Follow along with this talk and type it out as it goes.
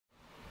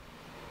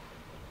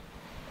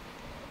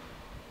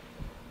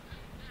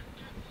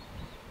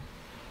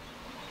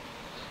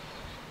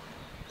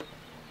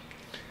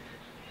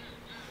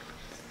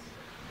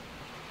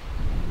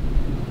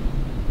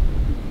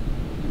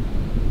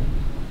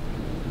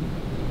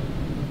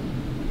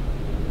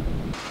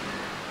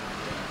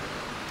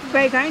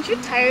Greg, aren't you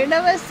tired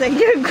of us? Like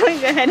you're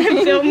going ahead and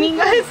filming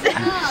us?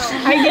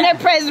 Are you gonna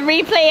press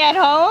replay at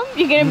home?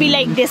 You're gonna be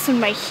like, this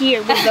one right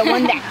here was the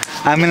one that...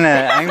 I'm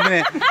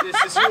gonna...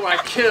 This is who I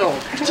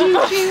killed.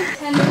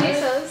 10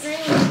 pesos.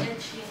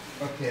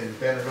 Okay, the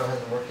Benadryl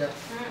hasn't worked yet?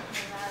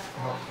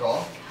 Not at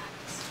all?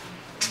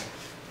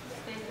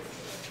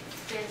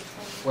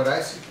 What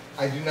I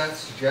do not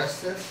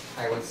suggest this.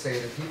 I would say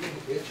the people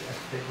who itch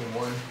after taking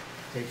one,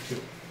 take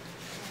two.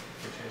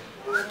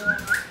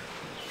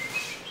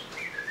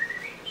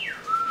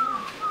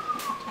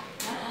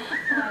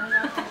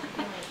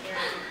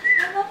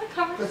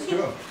 Let's do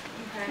them.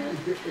 Okay.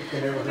 It can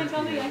never hurt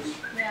you.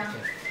 Yeah.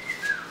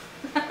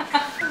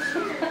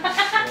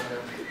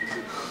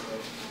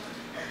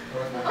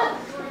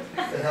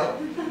 The help?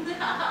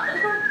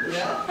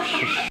 Yeah.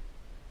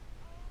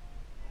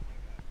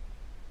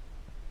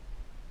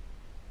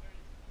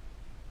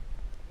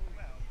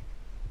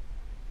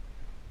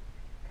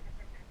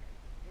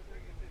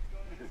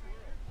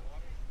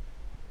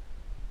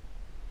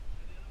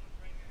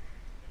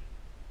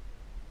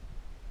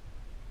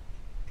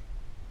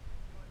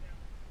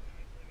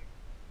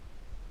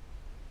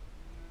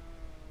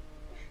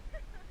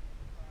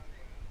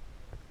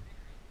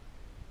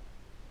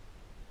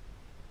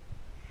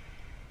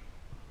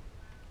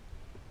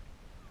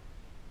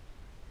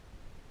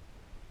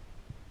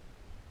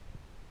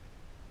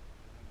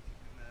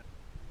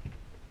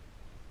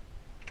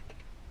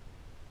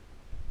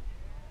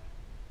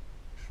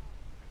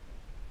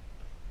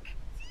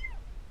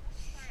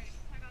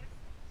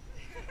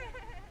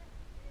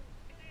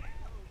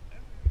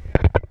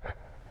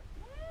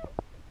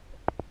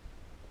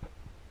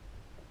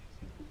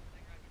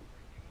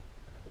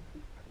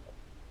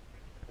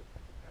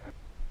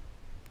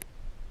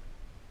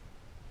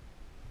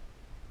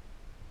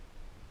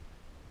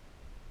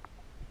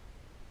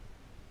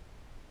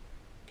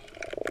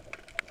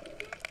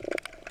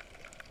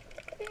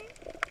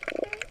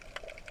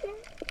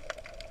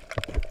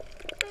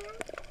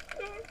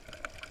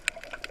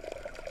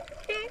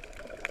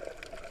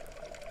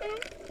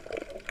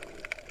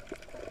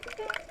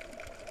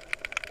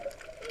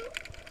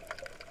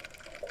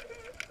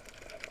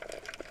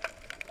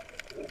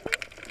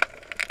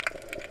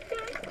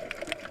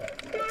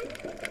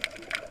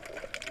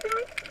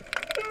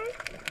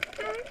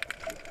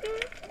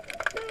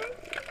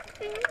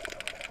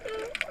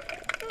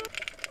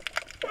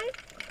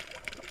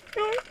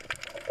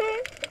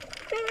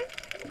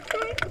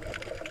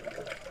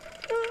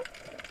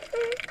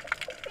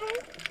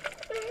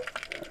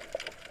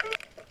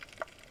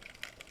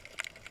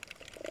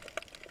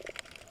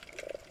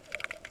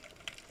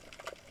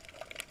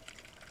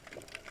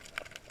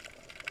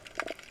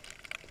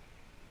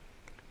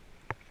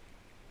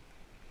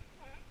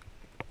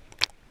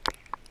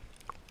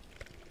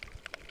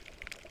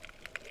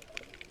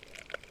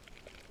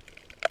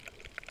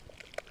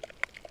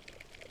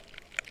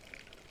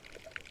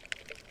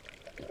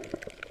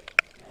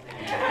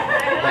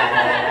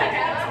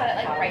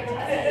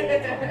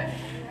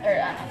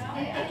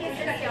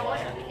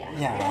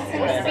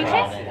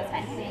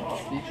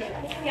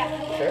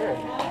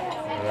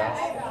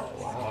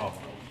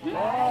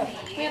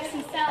 We have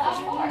some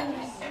salad bars.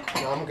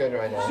 No, I'm good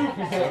right now.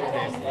 Super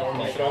tasty. Oh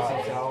my God.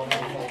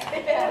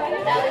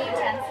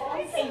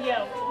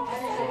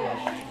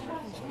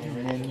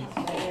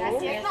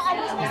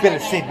 You better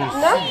save me.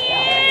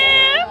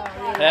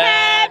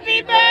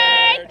 Happy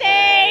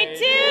birthday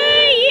to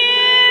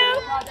you.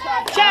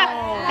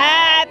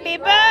 Happy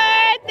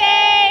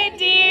birthday,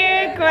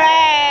 dear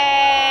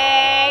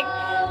Greg.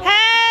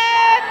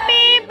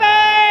 Happy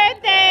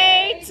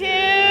birthday to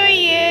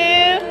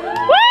you.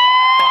 Woo!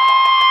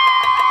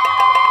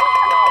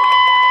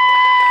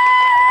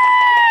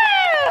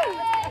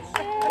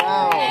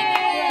 Wow.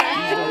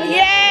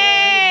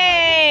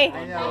 Yay! I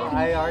know,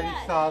 I already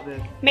saw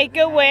this. Make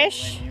a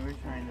wish. You were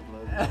trying to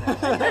blow this out.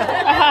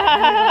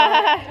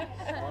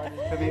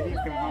 So maybe you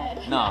can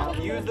help. No.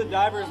 Use the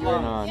diver's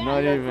line. No,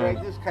 not even.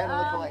 Greg, this kind of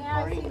looking like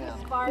Barney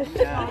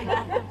now.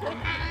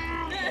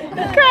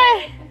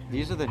 Greg.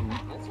 These are the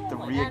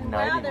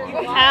reigniting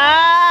ones.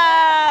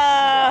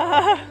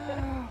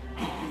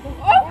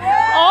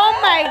 Oh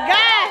my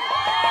God!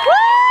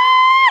 Woo!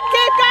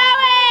 Keep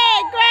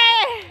going,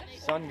 Greg.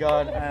 Sun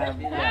God.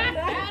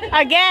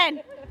 Again.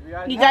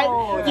 You got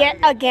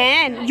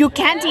again. You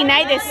can't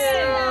deny this.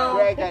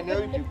 Greg, I know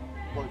you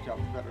worked out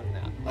better than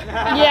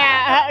that.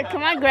 Yeah.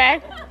 Come on,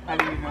 Greg. How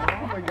do you know?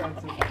 Oh my God.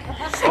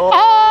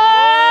 Oh!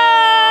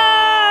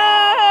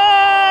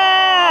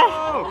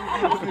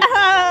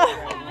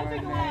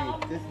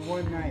 This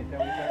one night, that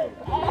was it.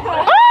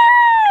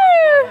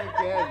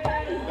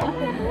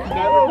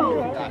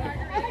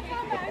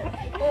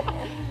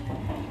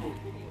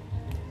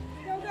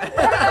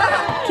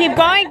 Keep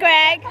going,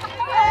 Greg.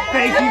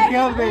 Thank you,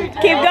 killed me.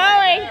 Keep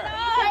going.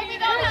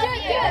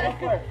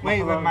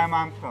 Wait, but my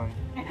mom's calling.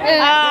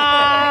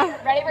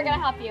 Ready? We're gonna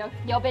help you.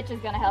 Yo bitch is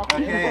gonna help.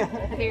 Okay.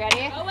 Okay,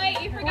 ready? Oh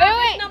wait, you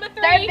forgot number 3.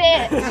 Third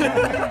bitch.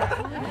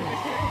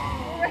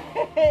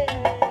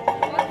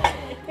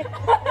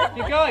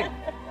 Keep going.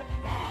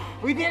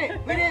 We did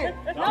it! We did it!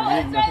 No,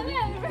 it's right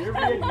there. You're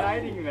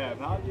reigniting them.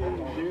 How do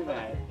you do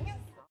that?